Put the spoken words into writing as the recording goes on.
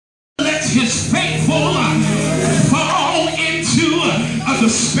his faithful fall into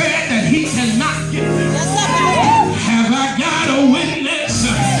despair that he cannot get there. Have I got a witness?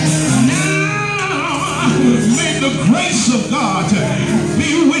 Now, may the grace of God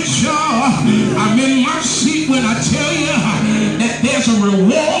be with y'all. I'm in my seat when I tell you that there's a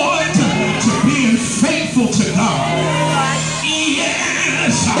reward to being faithful to God.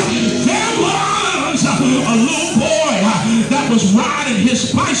 Yes, there was a little boy that was riding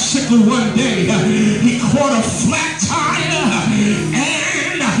his bicycle one day. He caught a flat tire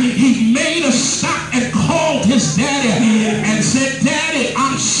and he made a stop and called his daddy and said, "Daddy,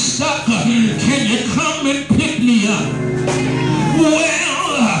 I'm stuck. Can you come and pick me up?"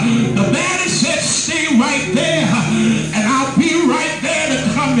 Well, the daddy said, "Stay right there and I'll be right there to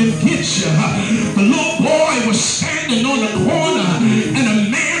come and get you." The little boy was standing on the corner and a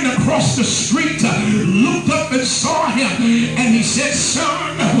man across the street looked up and saw him and he said,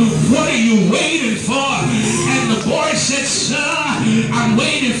 "Son, what are you waiting for?" And the boy said, "Sir, I'm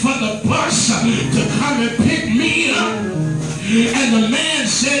waiting for the bus to come and pick me up." And the man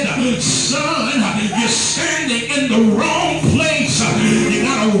said, "Son, you're standing in the wrong place. You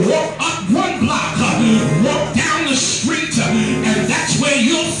gotta walk up one block, walk down the street, and that's where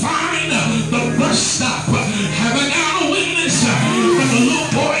you'll find the bus stop." Have I got a witness? And the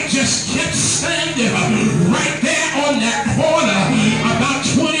little boy just kept standing right there on that corner. About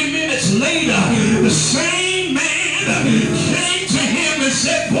 20 minutes later, the same man came to him and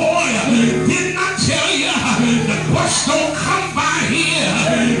said, "Boy, didn't I tell you the bus don't come by here?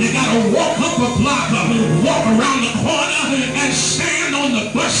 You gotta walk up a block, walk around the corner, and stand on the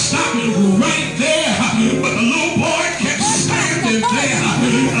bus stop right there." But the little boy kept standing there.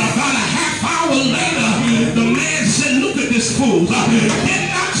 About a half hour later, the man said, "Look at this fool.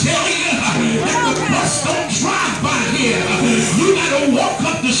 Didn't I tell you that the bus don't drive by here? You gotta walk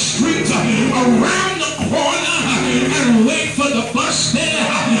up the street, around the corner, and wait for the bus there."